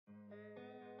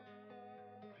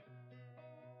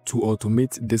To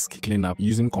automate disk cleanup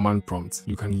using command prompt,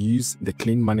 you can use the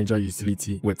CleanMgr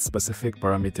utility with specific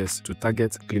parameters to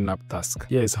target cleanup task.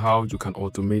 Here is how you can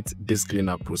automate disk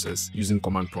cleanup process using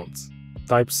command prompt.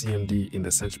 Type cmd in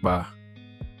the search bar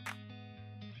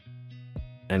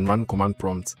and run command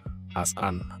prompt as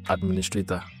an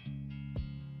administrator.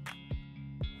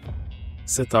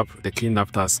 Set up the cleanup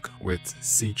task with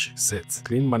sageset.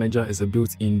 CleanMgr is a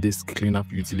built-in disk cleanup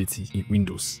utility in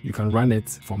Windows. You can run it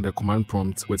from the command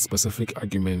prompt with specific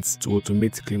arguments to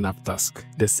automate cleanup task.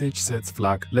 The sageset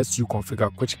flag lets you configure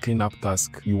which cleanup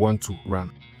task you want to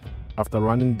run. After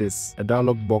running this, a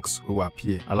dialog box will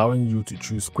appear, allowing you to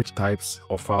choose which types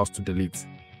of files to delete.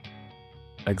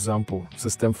 Example,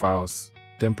 system files,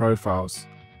 temporary files,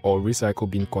 or recycle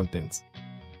bin content.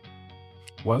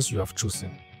 Once you have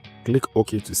chosen, click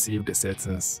OK to save the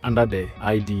settings under the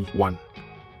ID 1.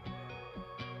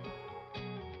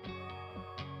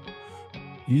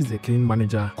 Use the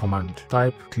CleanMgr command.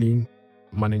 Type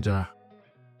CleanMgr.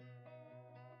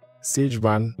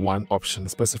 Sagerun 1 option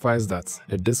specifies that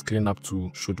the disk cleanup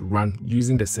tool should run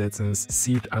using the settings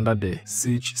saved under the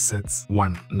sageset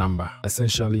 1 number.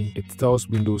 Essentially, it tells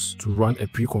Windows to run a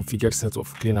pre-configured set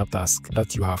of cleanup tasks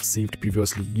that you have saved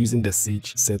previously using the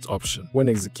sageset option. When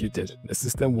executed, the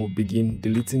system will begin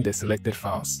deleting the selected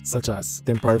files, such as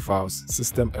temporary files,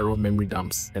 system error memory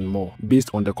dumps, and more, based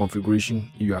on the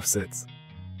configuration you have set.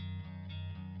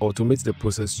 Automate the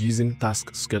process using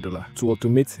Task Scheduler. To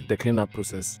automate the cleanup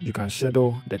process, you can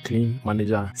schedule the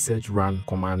CleanMgr sagerun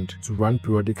command to run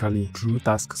periodically through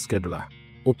Task Scheduler.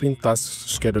 Open Task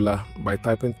Scheduler by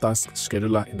typing Task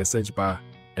Scheduler in the search bar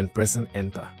and pressing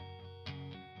Enter.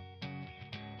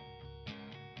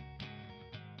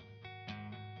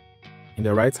 In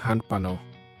the right-hand panel,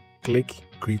 click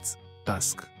Create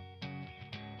Task.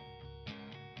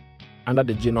 Under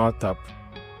the General tab,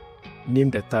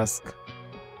 name the task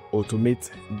Automate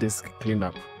Disk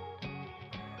Cleanup.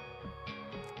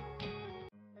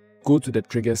 Go to the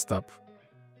Triggers tab.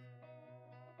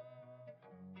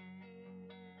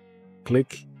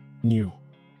 Click New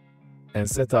and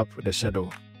set up the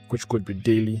schedule, which could be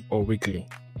daily or weekly.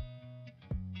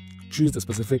 Choose the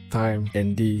specific time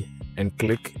and day and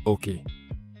click OK.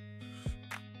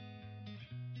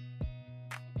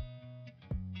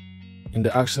 In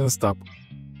the Actions tab,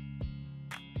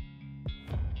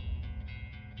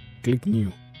 click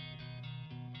New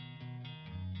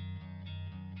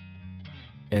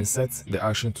and set the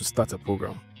action to start a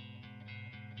program.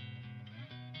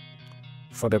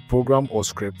 For the program or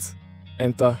script,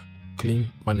 enter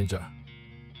CleanMgr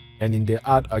and in the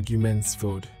Add Arguments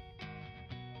field,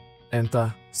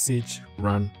 enter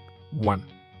sagerun 1.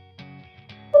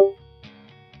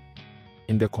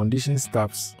 In the Conditions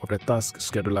tabs of the Task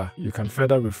Scheduler, you can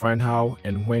further refine how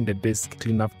and when the disk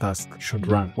cleanup task should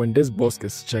run. When this box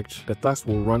is checked, the task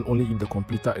will run only if the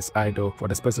computer is idle for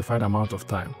the specified amount of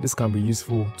time. This can be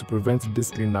useful to prevent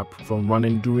disk cleanup from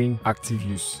running during active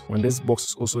use. When this box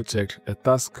is also checked, the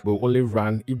task will only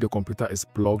run if the computer is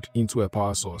plugged into a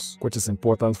power source, which is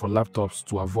important for laptops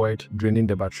to avoid draining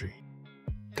the battery.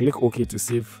 Click OK to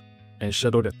save and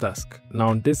schedule the task.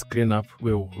 Now this cleanup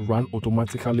will run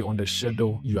automatically on the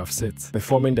schedule you have set,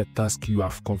 performing the task you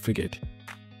have configured.